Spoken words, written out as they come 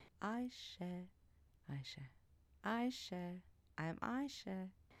Aisha, Aisha, Aisha. I'm Aisha.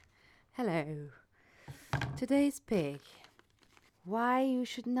 Hello. Today's pick. Why you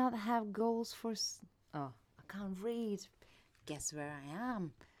should not have goals for. Oh, I can't read. Guess where I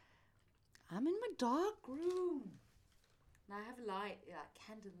am? I'm in my dark room. And I have a light,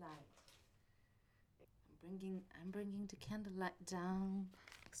 candlelight. I'm bringing the candlelight down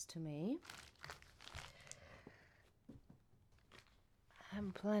next to me.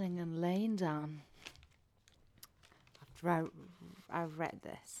 I'm planning on laying down after I've read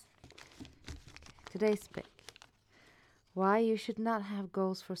this. Today's pick. Why you should not have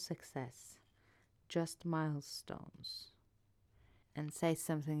goals for success, just milestones. And say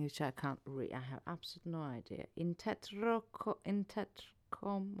something which I can't read. I have absolutely no idea. In tetracom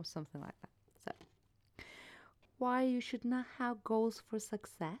or something like that. So, why you should not have goals for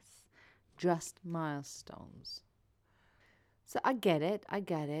success, just milestones. So I get it.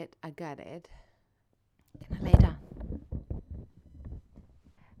 Can I lay down?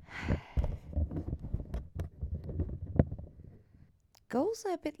 Goals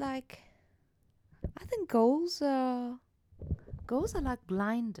are a bit like. I think goals are like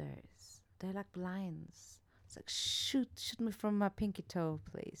blinders. They're like blinds. It's like shoot me from my pinky toe,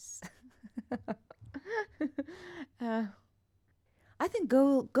 please. I think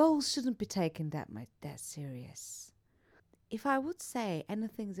goals shouldn't be taken that serious. If I would say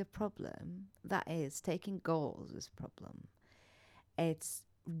anything's a problem, that is taking goals is a problem. It's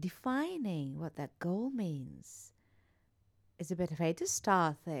defining what that goal means. It's a better way to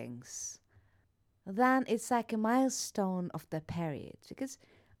start things. Then it's like a milestone of the period, because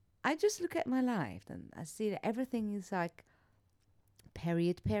I just look at my life and I see that everything is like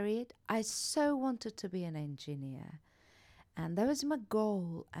period. I so wanted to be an engineer, and that was my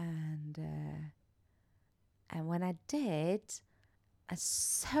goal. And when I did, I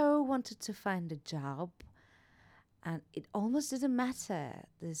so wanted to find a job, and it almost didn't matter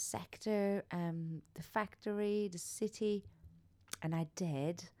the sector, the factory, the city, and I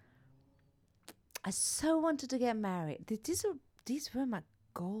did. I so wanted to get married. These were my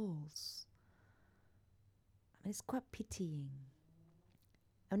goals. I mean, it's quite pitying.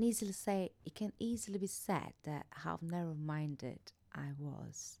 It can easily be said that how narrow-minded I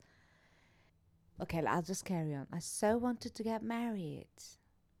was. Okay, I'll just carry on. I so wanted to get married,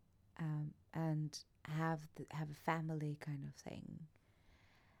 and have a family kind of thing.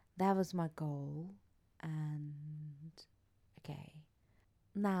 That was my goal, and okay.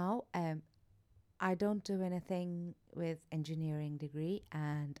 Now, I don't do anything with engineering degree,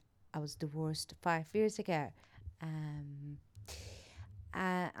 and I was divorced 5 years ago.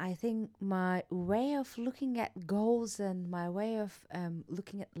 I think my way of looking at goals and my way of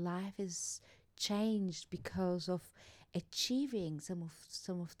looking at life is changed because of achieving some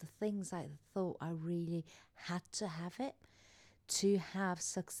of the things I thought I really had to have it to have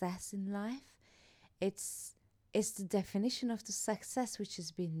success in life. It's the definition of the success which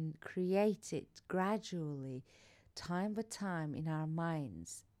has been created gradually, time by time in our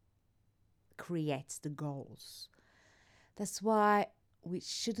minds, creates the goals. That's why we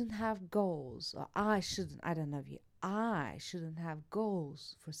shouldn't have goals, or I shouldn't have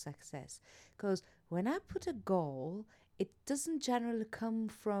goals for success. Because when I put a goal, it doesn't generally come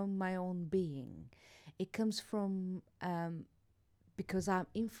from my own being. It comes from because I'm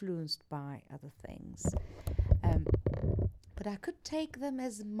influenced by other things. But I could take them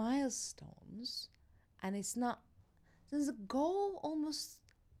as milestones, and it's not. Since a goal almost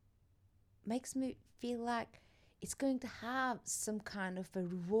makes me feel like it's going to have some kind of a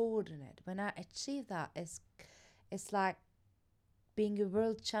reward in it. When I achieve that, it's like being a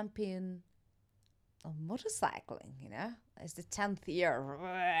world champion of motorcycling, It's the 10th year.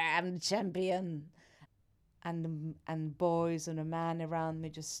 I'm the champion. And boys and a man around me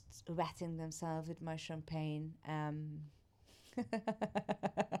just wetting themselves with my champagne.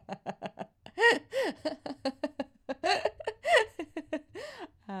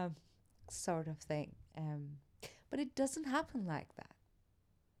 Sort of thing. But it doesn't happen like that.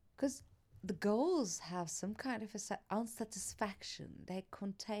 Because the goals have some kind of unsatisfaction. They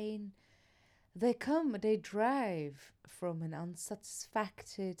drive from an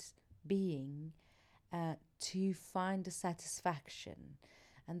unsatisfied being to find the satisfaction.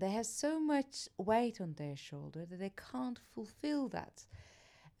 And they have so much weight on their shoulder that they can't fulfill that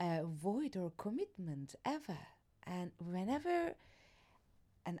void or commitment ever. And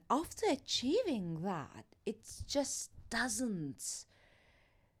after achieving that, it just doesn't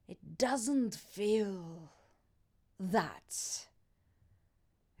feel that,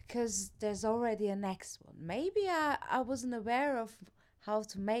 because there's already a next one. Maybe I wasn't aware of how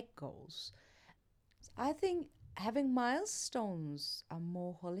to make goals. I think having milestones are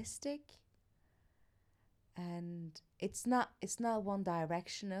more holistic, and it's not one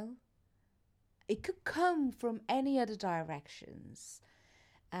directional. It could come from any other directions,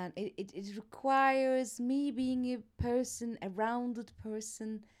 and it requires me being a person, a rounded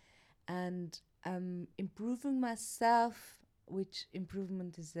person, and improving myself, which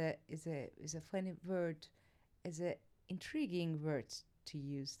improvement is a funny word, is a intriguing word to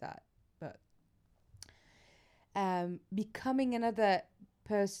use that, but becoming another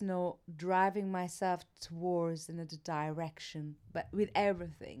person or driving myself towards another direction, but with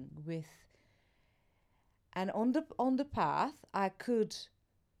everything, with and on the path I could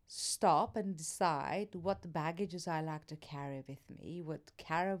stop and decide what the baggages I like to carry with me, what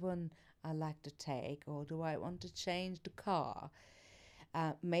caravan I like to take, or do I want to change the car?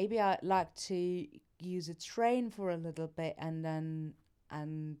 Maybe I like to use a train for a little bit and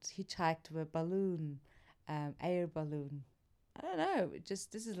hitchhike to a balloon, air balloon. I don't know. It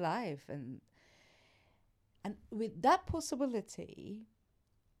just this is life, and with that possibility,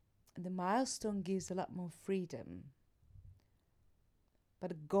 the milestone gives a lot more freedom.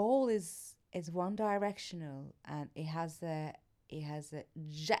 But a goal is one directional, and it has a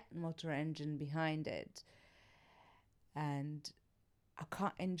jet motor engine behind it, and I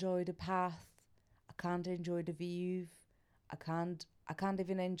can't enjoy the path. I can't enjoy the view. I can't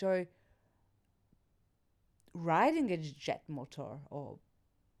even enjoy riding a jet motor or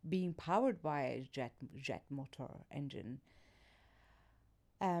being powered by a jet motor engine.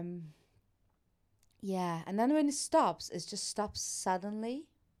 Um yeah, and then when it stops, it just stops suddenly,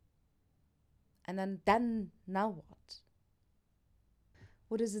 and then now what?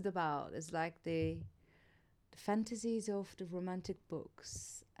 What is it about? It's like the fantasies of the romantic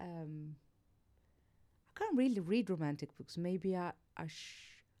books. I can't really read romantic books. Maybe I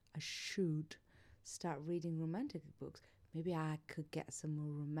should start reading romantic books. Maybe I could get some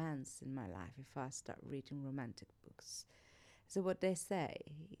more romance in my life if I start reading romantic books. Is that what they say?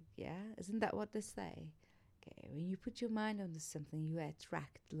 Yeah, isn't that what they say? Okay, when you put your mind onto something, you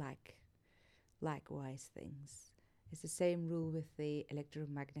attract likewise things. It's the same rule with the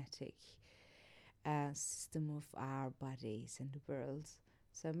electromagnetic system of our bodies and the world.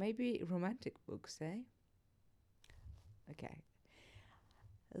 So maybe romantic books, eh? Okay.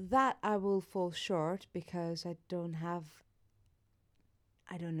 That I will fall short because I don't have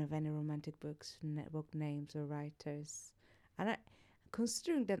any romantic book names or writers. And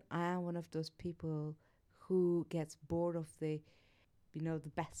considering that I am one of those people who gets bored of the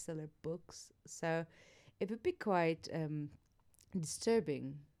bestseller books, so it would be quite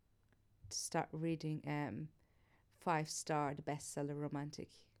disturbing to start reading 5-star the bestseller romantic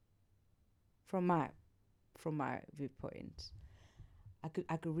from my viewpoint. I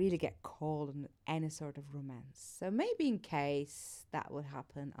could really get cold on any sort of romance. So maybe in case that would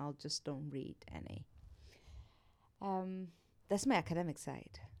happen, I'll just don't read any. Um, that's my academic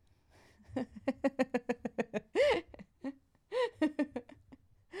side.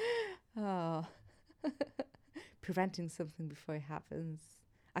 Oh, preventing something before it happens.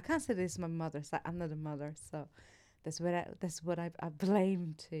 I can't say this is my mother. So I'm not a mother, so that's what I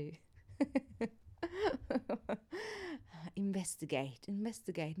blame to.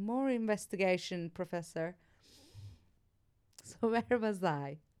 Investigate, more investigation, professor. So where was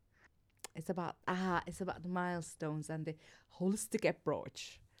I? It's about the milestones and the holistic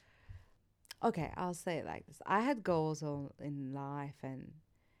approach. Okay, I'll say it like this. I had goals in life, and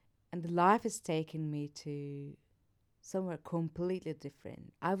the life has taken me to somewhere completely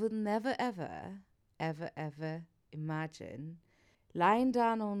different. I would never ever imagine lying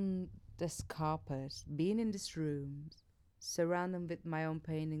down on this carpet, being in this room, surrounded with my own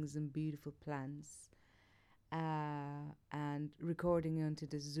paintings and beautiful plants, and recording onto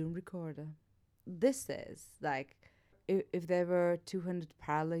the Zoom recorder. This is like if there were 200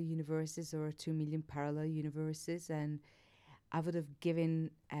 parallel universes or 2 million parallel universes, and I would have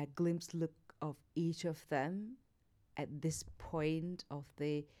given a glimpse look of each of them at this point of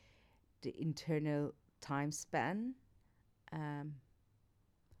the internal time span. Um,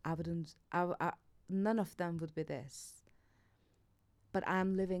 I wouldn't. None of them would be this, but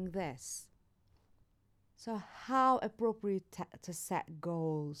I'm living this. So how appropriate to set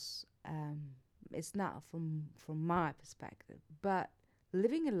goals? It's not from my perspective, but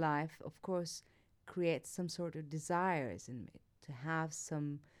living a life, of course, creates some sort of desires in me to have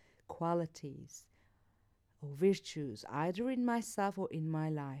some qualities or virtues, either in myself or in my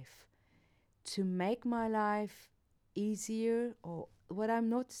life, to make my life easier. Or what I'm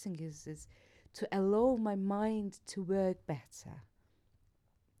noticing is to allow my mind to work better.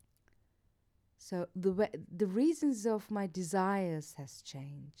 So the reasons of my desires has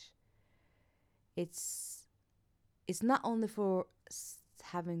changed. It's it's not only for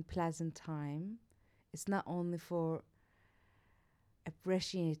having pleasant time. It's not only for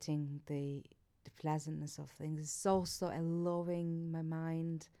appreciating the pleasantness of things. It's also allowing my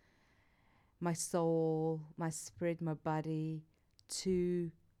mind, my soul, my spirit, my body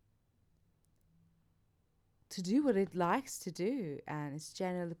to do what it likes to do, and it's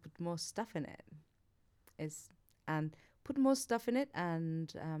generally put more stuff in it. It's and put more stuff in it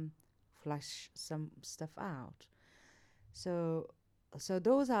and flush some stuff out. So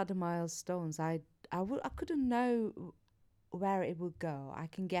those are the milestones. I couldn't know where it will go. I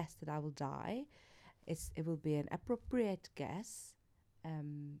can guess that I will die. It will be an appropriate guess,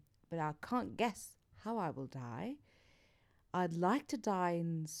 but I can't guess how I will die. I'd like to die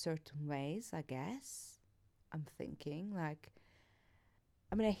in certain ways, I guess. I'm thinking like,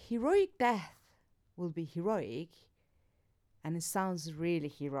 I mean, a heroic death will be heroic, and it sounds really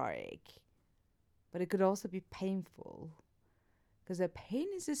heroic, but it could also be painful, because a pain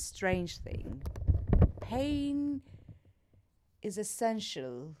is a strange thing. Pain is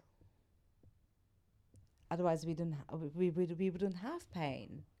essential. Otherwise, we wouldn't have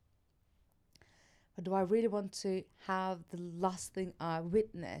pain. But do I really want to have the last thing I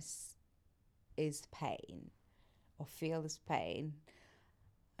witness is pain, or feel this pain?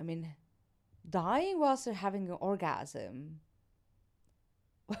 I mean, dying whilst you're having an orgasm.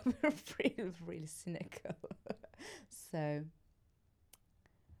 We're really, really cynical. So,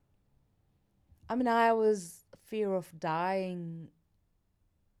 I mean, I was fear of dying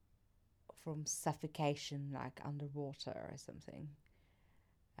from suffocation, like underwater or something.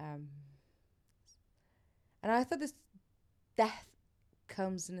 And I thought this death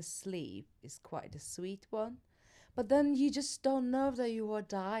comes in a sleep is quite a sweet one. But then you just don't know that you are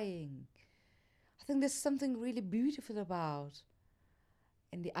dying. I think there's something really beautiful about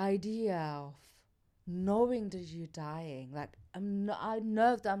in the idea of knowing that you're dying. Like, I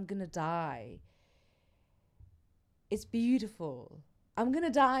know that I'm gonna die. It's beautiful. I'm gonna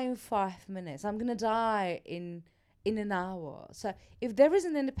die in 5 minutes. I'm gonna die in an hour. So if there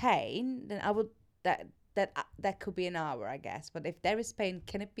isn't any pain, then I would that could be an hour, I guess. But if there is pain,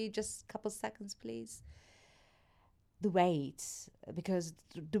 can it be just a couple seconds, please? The wait, because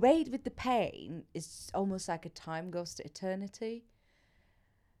the wait with the pain is almost like a time goes to eternity.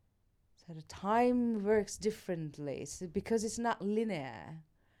 So the time works differently. So because it's not linear,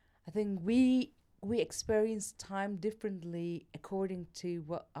 I think we experience time differently according to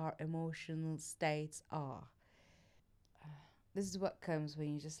what our emotional states are. This is what comes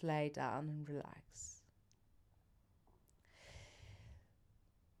when you just lay down and relax.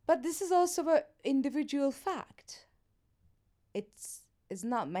 But this is also an individual fact. It's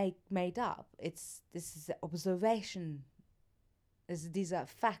not made up. This is an observation. These are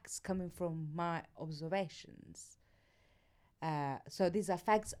facts coming from my observations. So these are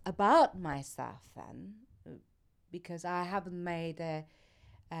facts about myself then, because I haven't made a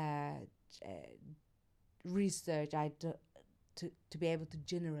research to be able to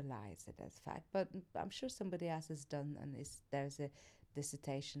generalize it as fact. But I'm sure somebody else has done, and there's a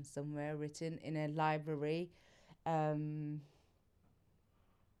dissertation somewhere written in a library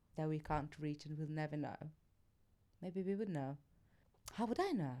that we can't reach and we'll never know. Maybe we would know. How would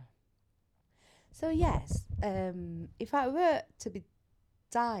I know? So yes, if I were to be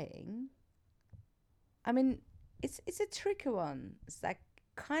dying, I mean, it's a tricky one. It's like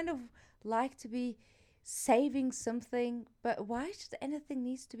kind of like to be saving something, but why should anything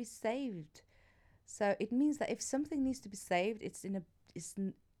needs to be saved? So it means that if something needs to be saved, it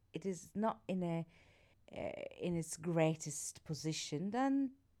is not in a in its greatest position.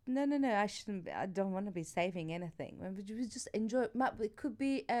 Then no, I shouldn't. I don't want to be saving anything. We just enjoy. It could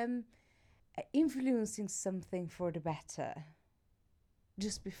be influencing something for the better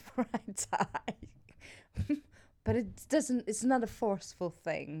just before I die. But it doesn't, it's not a forceful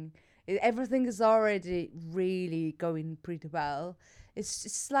thing. Everything is already really going pretty well.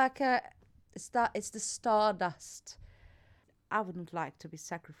 It's like it's the stardust. I wouldn't like to be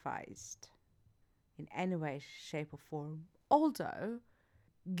sacrificed in any way, shape or form. Although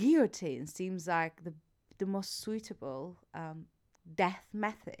guillotine seems like the most suitable death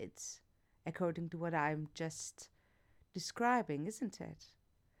methods according to what I'm just describing, isn't it?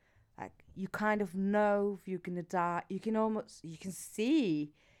 Like, you kind of know if you're gonna die. You can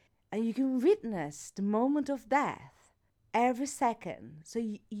see and you can witness the moment of death every second. So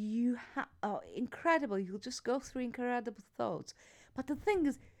you have, incredible. You'll just go through incredible thoughts. But the thing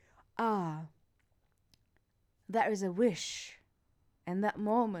is, there is a wish And that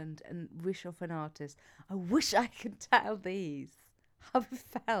moment and wish of an artist, I wish I could tell these how it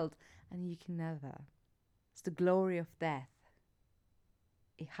felt, and you can never. It's the glory of death.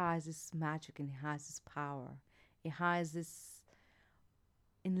 It has this magic and it has this power. It has this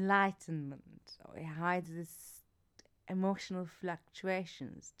enlightenment, or it has this emotional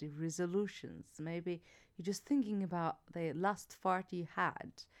fluctuations, the resolutions. Maybe you're just thinking about the last fart you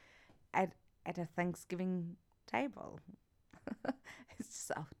had at, at a Thanksgiving table. It's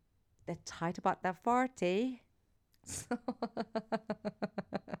just, oh, they're tight about that party. So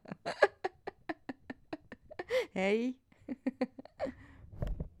hey, this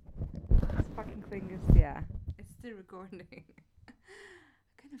fucking thing is, yeah, it's still recording. I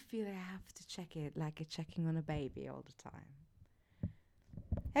kind of feel I have to check it like you're checking on a baby all the time.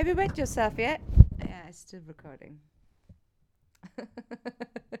 Have you wet yourself yet? Yeah, it's still recording.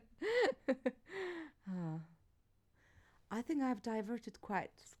 Ah. I think I've diverted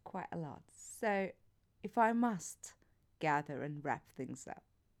quite a lot. So, if I must gather and wrap things up,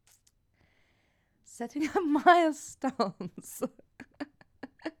 setting up milestones.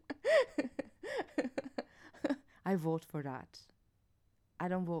 I vote for that. I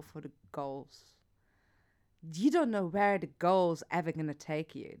don't vote for the goals. You don't know where the goal's ever gonna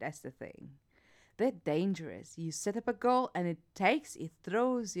take you. That's the thing. They're dangerous. You set up a goal and it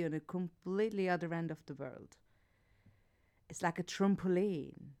throws you on a completely other end of the world. It's like a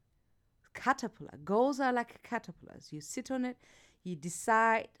trampoline. Caterpillar. Goals are like caterpillars. You sit on it, you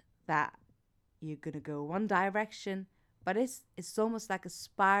decide that you're gonna go one direction, but it's almost like a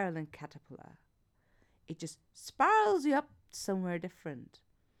spiraling caterpillar. It just spirals you up somewhere different.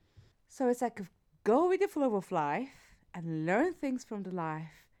 So it's like go with the flow of life and learn things from the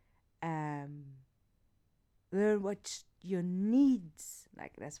life. Um, Learn what your needs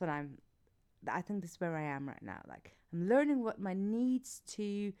like. I think this is where I am right now. Like I'm learning what my needs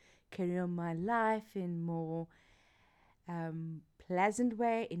to carry on my life in more pleasant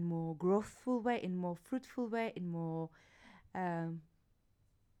way, in more growthful way, in more fruitful way, in more um,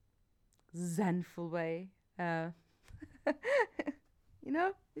 zenful way. Uh,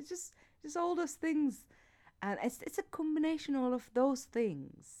 it's just all those things, and it's a combination. All of those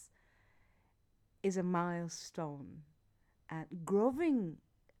things is a milestone, and growing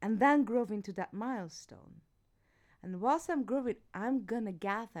to that milestone. And whilst I'm growing, I'm gonna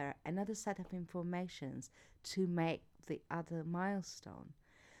gather another set of informations to make the other milestone.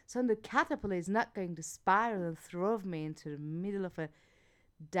 So the caterpillar is not going to spiral and throw me into the middle of a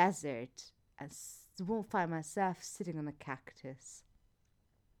desert and won't find myself sitting on a cactus.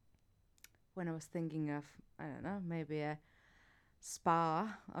 When I was thinking of, I don't know, maybe a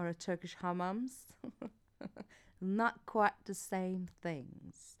spa or a Turkish hammams. Not quite the same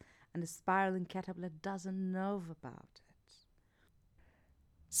things. And the spiraling caterpillar doesn't know about it.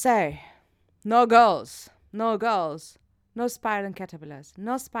 So, no goals, no goals, no spiraling caterpillars,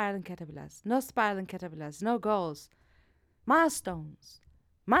 no spiraling caterpillars, no spiraling caterpillars, no goals. Milestones,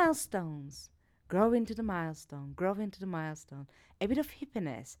 milestones. Grow into the milestone, grow into the milestone. A bit of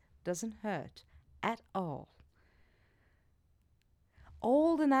hippiness doesn't hurt at all.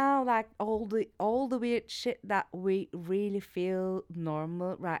 All the now, like all the weird shit that we really feel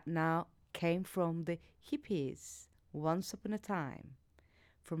normal right now came from the hippies once upon a time.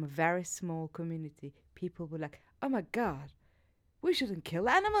 From a very small community, people were like, oh my god, we shouldn't kill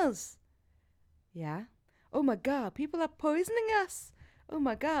animals. Yeah. Oh my god, people are poisoning us. Oh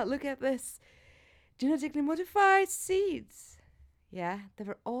my god, look at this genetically modified seeds. Yeah, they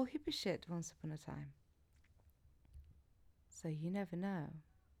were all hippie shit once upon a time. So you never know.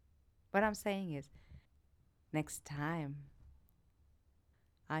 What I'm saying is, next time,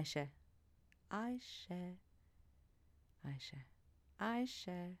 Aisha, Aisha, Aisha,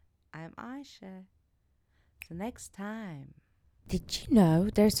 Aisha, I'm Aisha. So next time. Did you know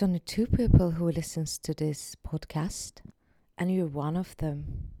there's only 2 people who listens to this podcast? And you're one of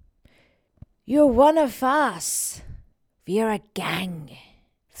them. You're one of us. We are a gang.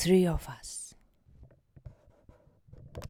 3 of us.